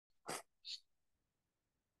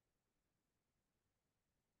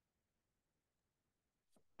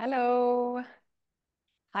Hello.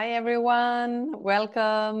 Hi, everyone.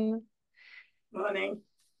 Welcome. Morning.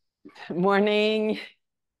 Morning.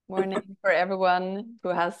 Morning for everyone who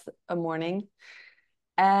has a morning.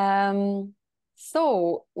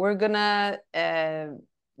 So we're gonna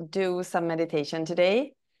do some meditation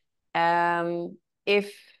today.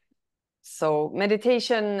 If so,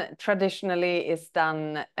 meditation traditionally is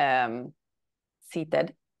done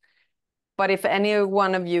seated. But if any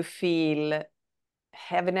one of you feel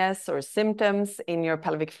heaviness or symptoms in your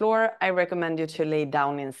pelvic floor, I recommend you to lay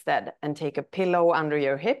down instead and take a pillow under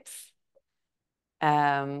your hips.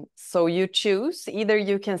 So you choose, either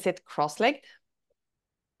you can sit cross-legged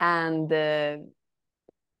and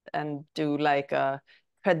do like a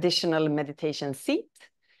traditional meditation seat,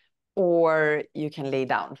 or you can lay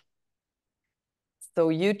down. So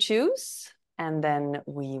you choose, and then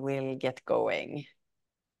we will get going.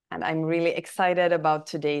 And I'm really excited about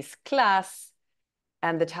today's class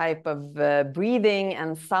and the type of breathing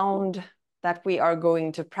and sound that we are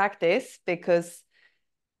going to practice, because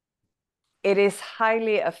it is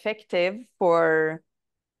highly effective for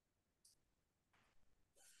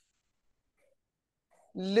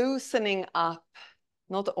loosening up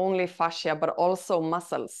not only fascia, but also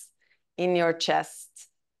muscles in your chest,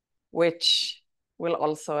 which will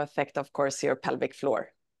also affect, of course, your pelvic floor.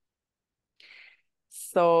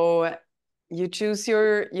 So you choose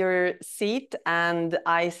your seat, and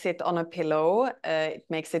I sit on a pillow. It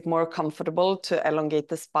makes it more comfortable to elongate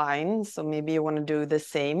the spine. So maybe you want to do the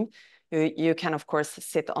same. You can, of course,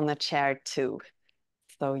 sit on a chair too.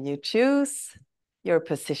 So you choose your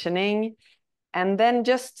positioning, and then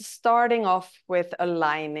just starting off with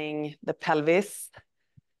aligning the pelvis,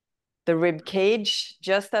 the rib cage,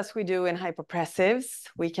 just as we do in hypopressives.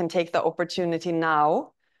 We can take the opportunity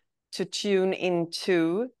now to tune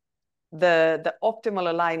into the optimal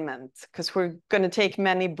alignment, because we're going to take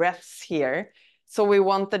many breaths here. So we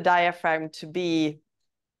want the diaphragm to be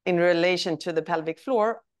in relation to the pelvic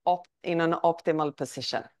floor in an optimal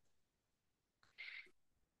position.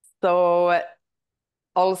 So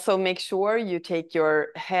also make sure you take your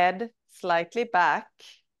head slightly back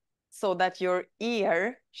so that your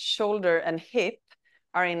ear, shoulder, and hip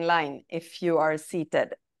are in line if you are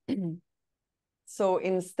seated. So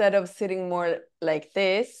instead of sitting more like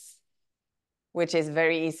this, which is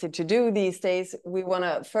very easy to do these days, we want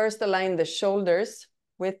to first align the shoulders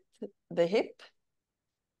with the hip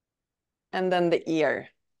and then the ear.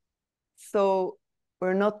 So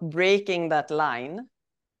we're not breaking that line.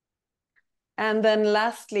 And then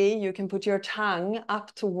lastly, you can put your tongue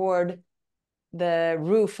up toward the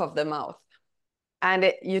roof of the mouth.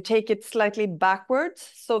 And you take it slightly backwards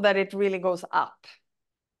so that it really goes up.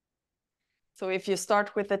 So if you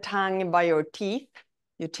start with the tongue by your teeth,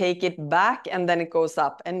 you take it back and then it goes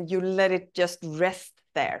up, and you let it just rest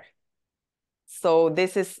there. So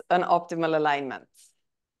this is an optimal alignment.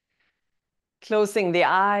 Closing the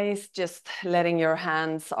eyes, just letting your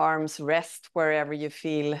hands, arms rest wherever you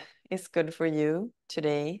feel is good for you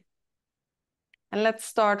today. And let's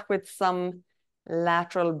start with some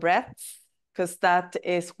lateral breaths, because that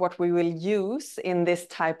is what we will use in this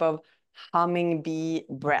type of humming bee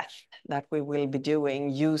breath that we will be doing,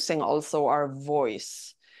 using also our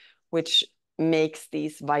voice, which makes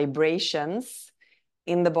these vibrations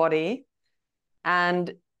in the body,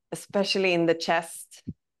 and especially in the chest,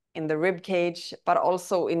 in the rib cage, but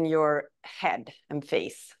also in your head and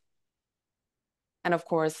face. And of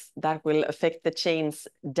course, that will affect the chains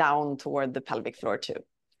down toward the pelvic floor too.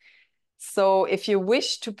 So if you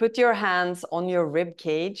wish to put your hands on your rib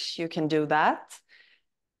cage, you can do that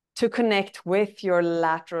to connect with your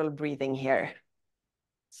lateral breathing here.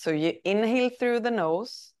 So you inhale through the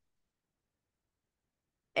nose,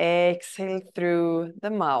 exhale through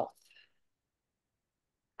the mouth,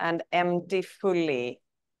 and empty fully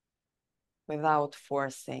without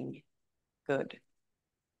forcing. Good.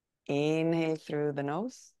 Inhale through the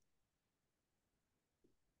nose.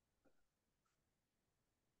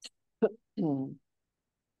 So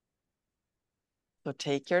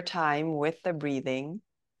take your time with the breathing.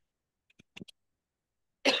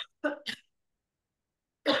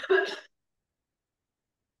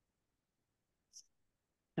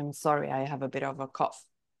 I'm sorry, I have a bit of a cough.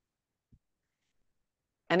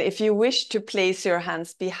 And if you wish to place your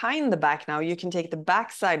hands behind the back now, you can take the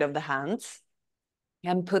back side of the hands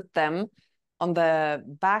and put them on the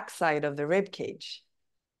back side of the rib cage.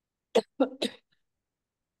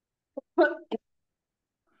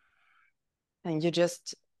 And you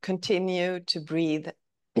just continue to breathe.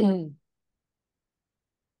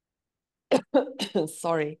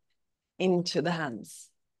 Sorry, into the hands.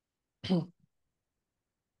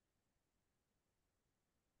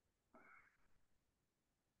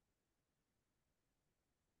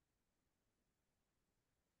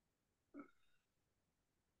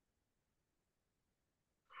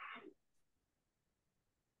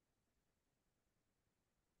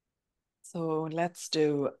 So let's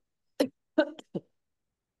do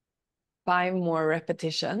 5 more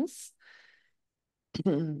repetitions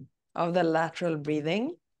of the lateral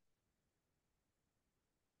breathing.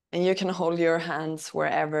 And you can hold your hands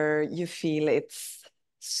wherever you feel it's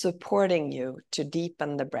supporting you to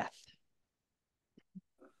deepen the breath.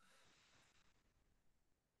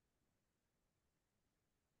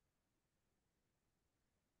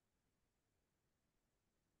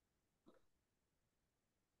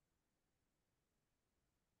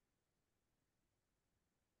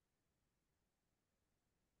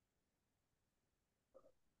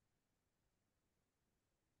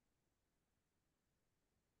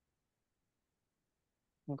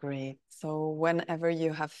 Great. So whenever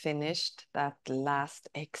you have finished that last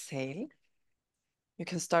exhale, you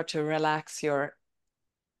can start to relax your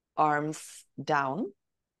arms down.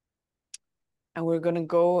 And we're going to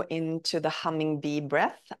go into the humming bee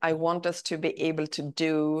breath. I want us to be able to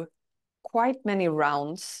do quite many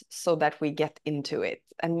rounds so that we get into it.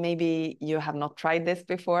 And maybe you have not tried this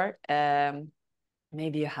before.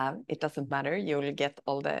 Maybe you have. It doesn't matter. You'll get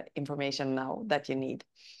all the information now that you need.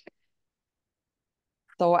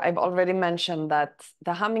 So I've already mentioned that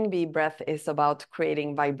the humming bee breath is about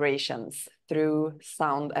creating vibrations through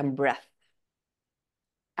sound and breath.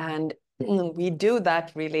 And we do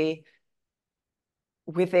that really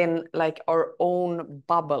within like our own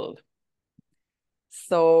bubble.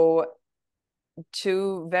 So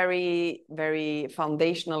two very, very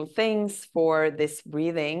foundational things for this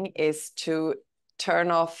breathing is to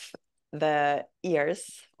turn off the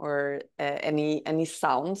ears or any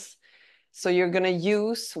sounds. So you're going to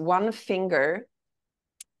use one finger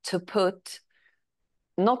to put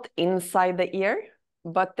not inside the ear,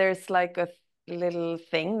 but there's like a little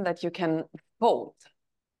thing that you can hold.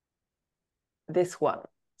 This one.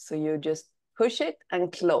 So you just push it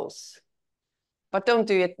and close. But don't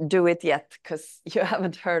do it yet, because you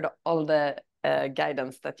haven't heard all the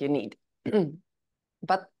guidance that you need.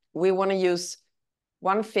 But we want to use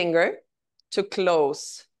one finger to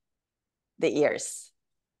close the ears.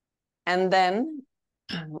 And then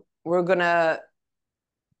we're going to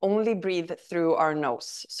only breathe through our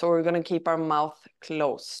nose. So we're going to keep our mouth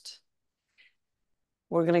closed.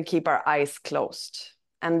 We're going to keep our eyes closed.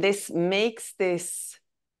 And this makes this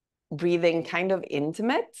breathing kind of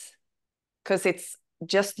intimate, because it's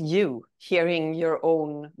just you hearing your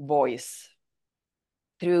own voice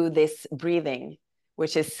through this breathing,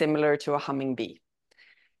 which is similar to a humming bee.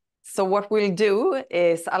 So what we'll do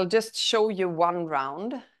is I'll just show you one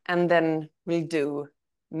round, and then we'll do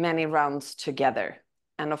many rounds together.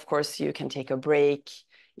 And of course, you can take a break.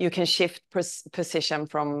 You can shift position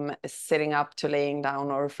from sitting up to laying down,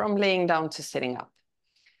 or from laying down to sitting up.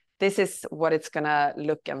 This is what it's going to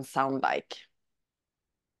look and sound like.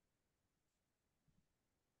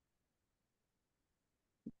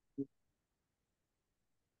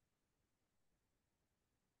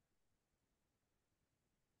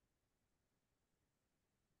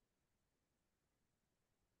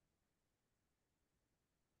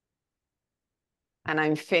 And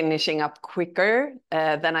I'm finishing up quicker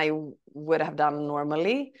than I would have done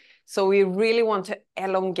normally. So we really want to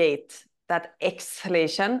elongate that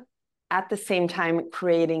exhalation, at the same time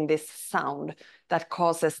creating this sound that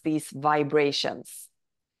causes these vibrations,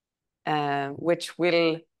 which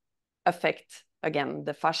will affect, again,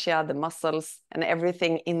 the fascia, the muscles, and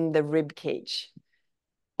everything in the rib cage,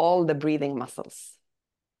 all the breathing muscles.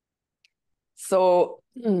 So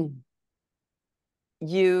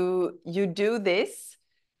you do this.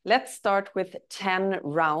 Let's start with 10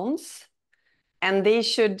 rounds, and they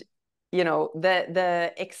should,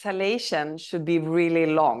 the exhalation should be really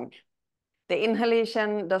long. The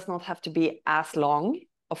inhalation does not have to be as long.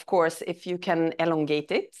 Of course, if you can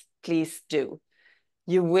elongate it, please do.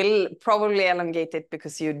 You will probably elongate it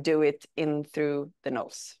because you do it in through the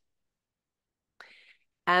nose.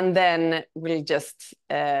 And then we'll just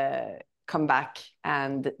come back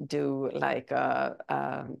and do like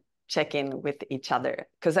a check-in with each other.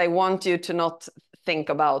 Because I want you to not think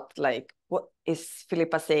about like, what is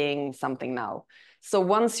Filippa saying something now? So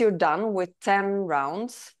once you're done with 10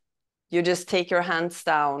 rounds, you just take your hands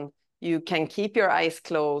down, you can keep your eyes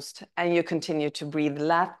closed, and you continue to breathe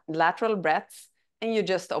lateral breaths, and you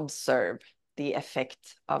just observe the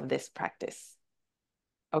effect of this practice.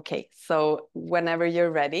 Okay, so whenever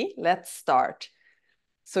you're ready, let's start.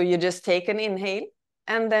 So you just take an inhale,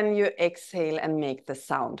 and then you exhale and make the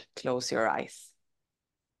sound. Close your eyes.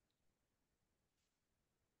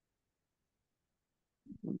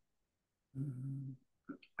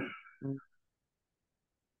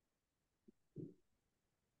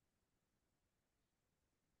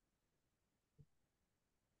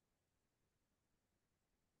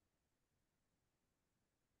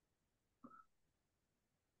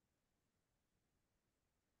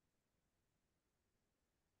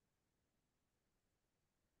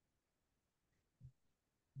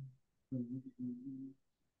 So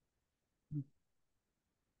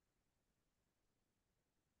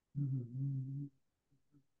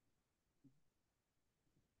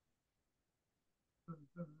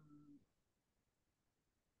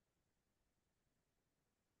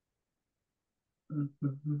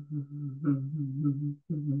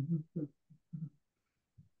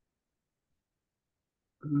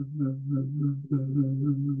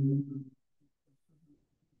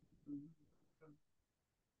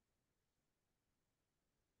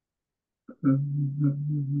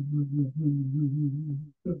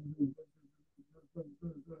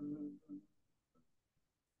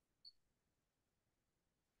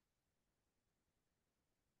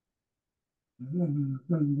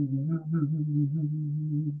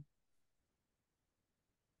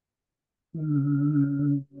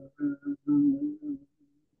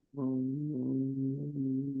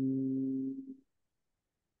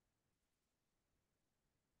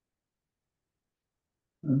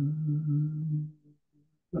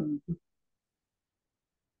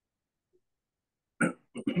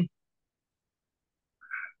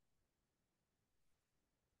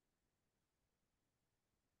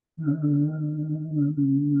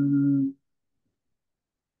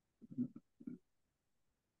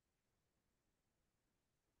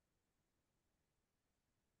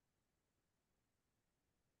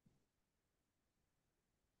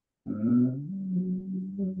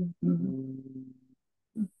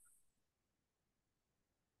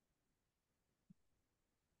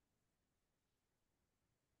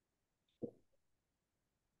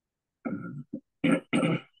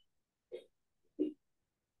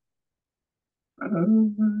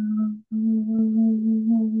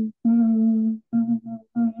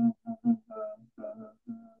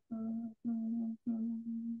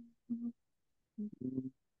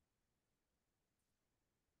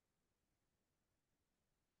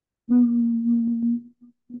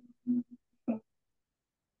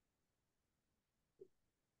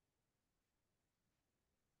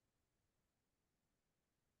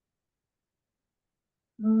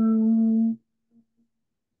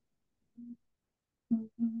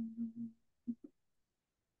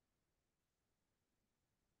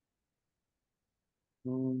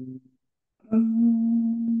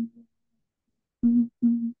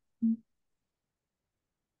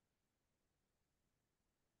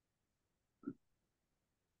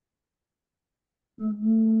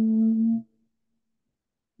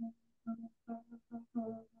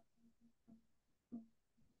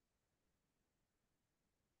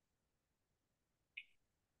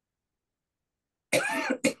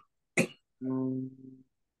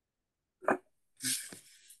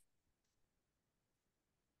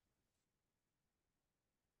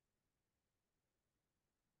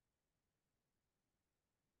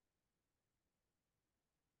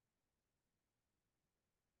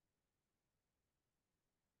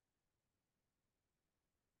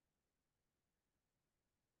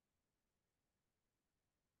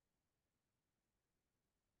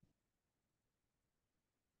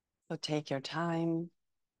take your time,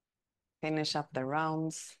 finish up the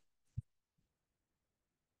rounds.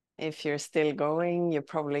 If you're still going, you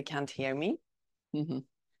probably can't hear me.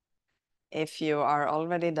 If you are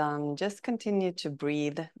already done, just continue to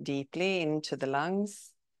breathe deeply into the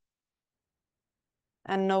lungs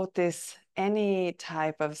and notice any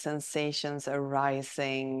type of sensations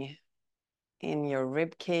arising in your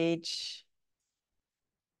rib cage,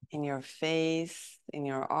 in your face, in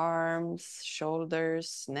your arms,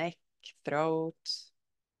 shoulders, neck, throat.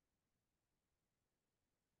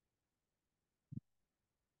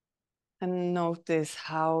 And notice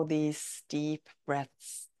how these deep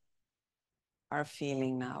breaths are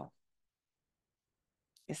feeling now.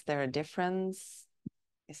 Is there a difference?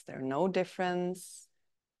 Is there no difference?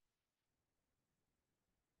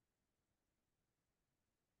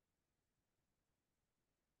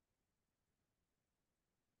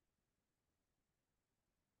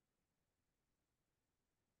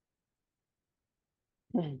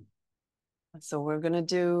 So we're going to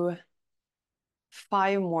do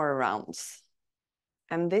 5 more rounds.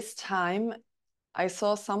 And this time I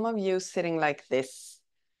saw some of you sitting like this,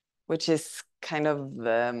 which is kind of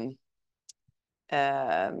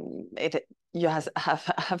you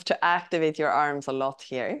have to activate your arms a lot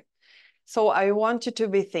here. So I want you to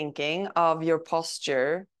be thinking of your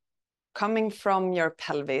posture coming from your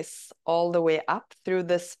pelvis all the way up through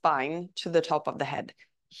the spine to the top of the head.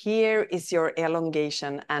 Here is your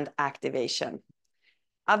elongation and activation.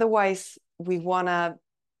 Otherwise, we want to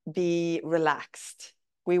be relaxed.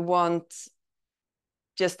 We want,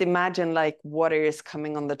 just imagine like water is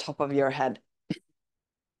coming on the top of your head.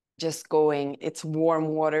 just going, it's warm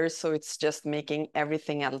water, so it's just making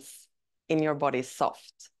everything else in your body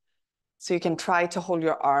soft. So you can try to hold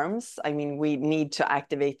your arms. I mean, we need to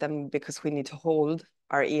activate them because we need to hold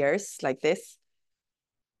our ears like this.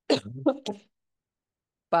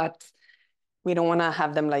 But we don't want to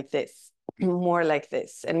have them like this, more like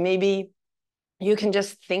this. And maybe you can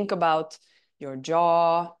just think about your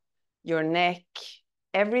jaw, your neck,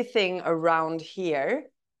 everything around here.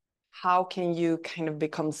 How can you kind of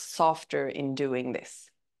become softer in doing this?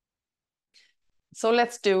 So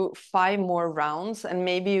let's do 5 more rounds, and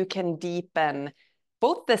maybe you can deepen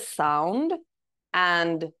both the sound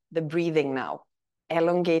and the breathing now,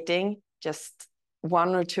 elongating just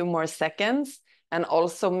 1 or 2 more seconds, and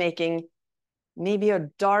also making maybe a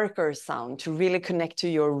darker sound to really connect to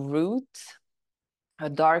your root. A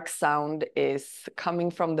dark sound is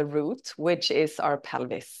coming from the root, which is our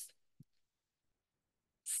pelvis.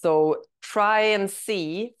 So try and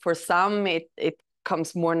see, for some, it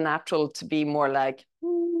comes more natural to be more like,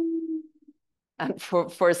 and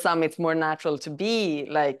for some, it's more natural to be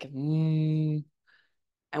like, and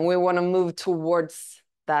we want to move towards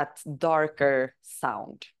that darker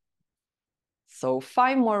sound. So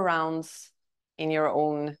 5 more rounds in your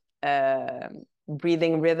own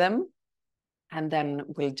breathing rhythm, and then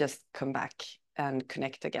we'll just come back and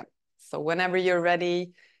connect again. So whenever you're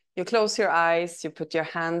ready, you close your eyes, you put your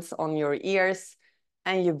hands on your ears,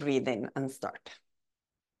 and you breathe in and start.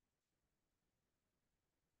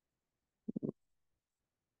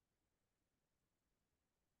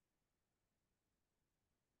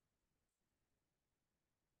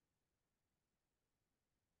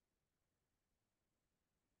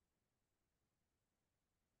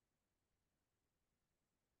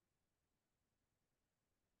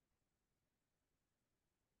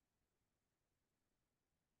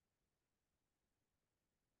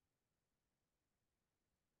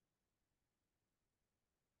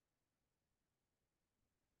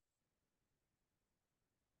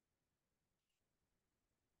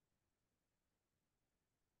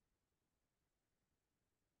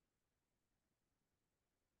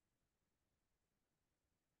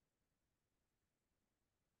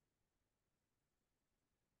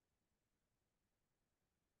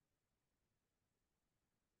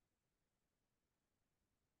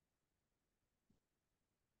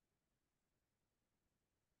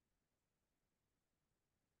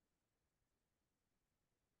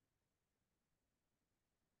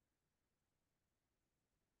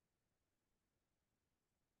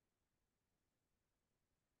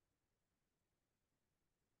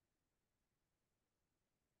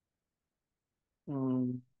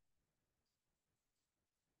 Mm.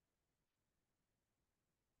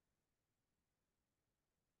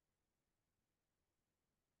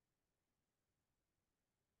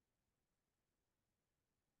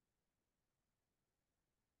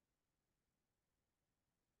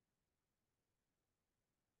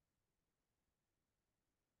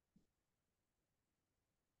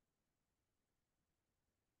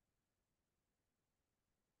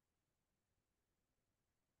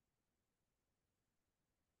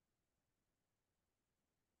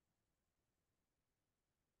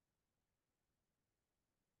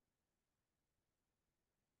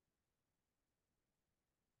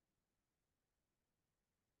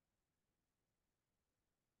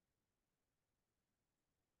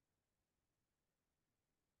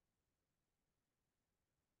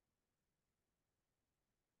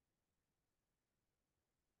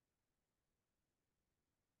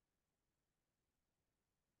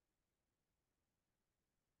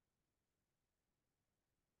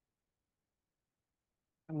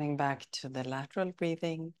 Coming back to the lateral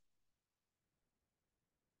breathing,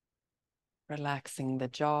 relaxing the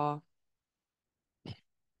jaw,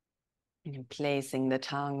 and placing the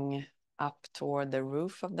tongue up toward the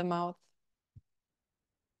roof of the mouth.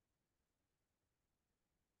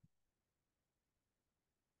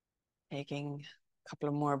 Taking a couple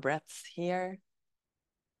of more breaths here.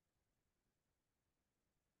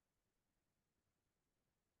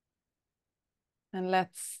 And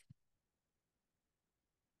let's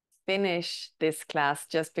finish this class,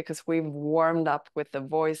 just because we've warmed up with the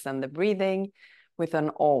voice and the breathing, with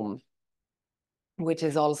an Om, which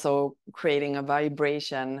is also creating a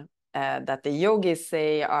vibration that the yogis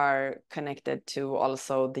say are connected to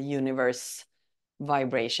also the universe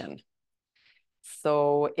vibration.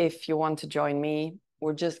 So if you want to join me,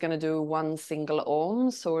 we're just going to do one single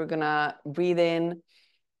Om. So we're going to breathe in,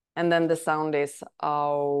 and then the sound is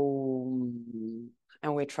Aum,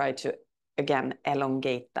 and we try to, again,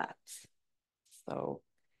 elongate that. So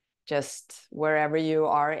just wherever you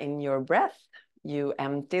are in your breath, you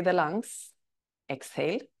empty the lungs,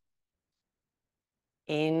 exhale,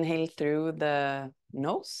 Inhale through the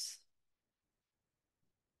nose.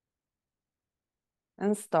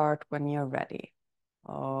 And start when you're ready.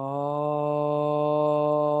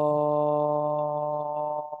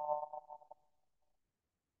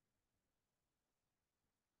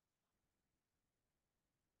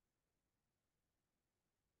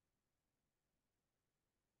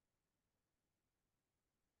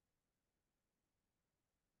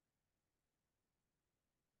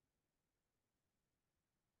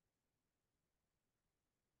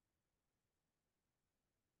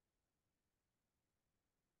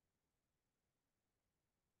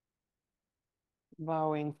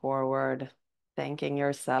 Bowing forward, thanking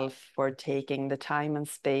yourself for taking the time and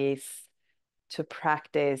space to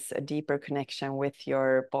practice a deeper connection with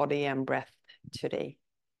your body and breath today.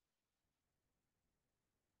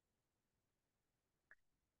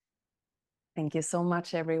 Thank you so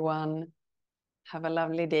much, everyone. Have a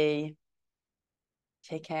lovely day.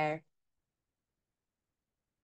 Take care.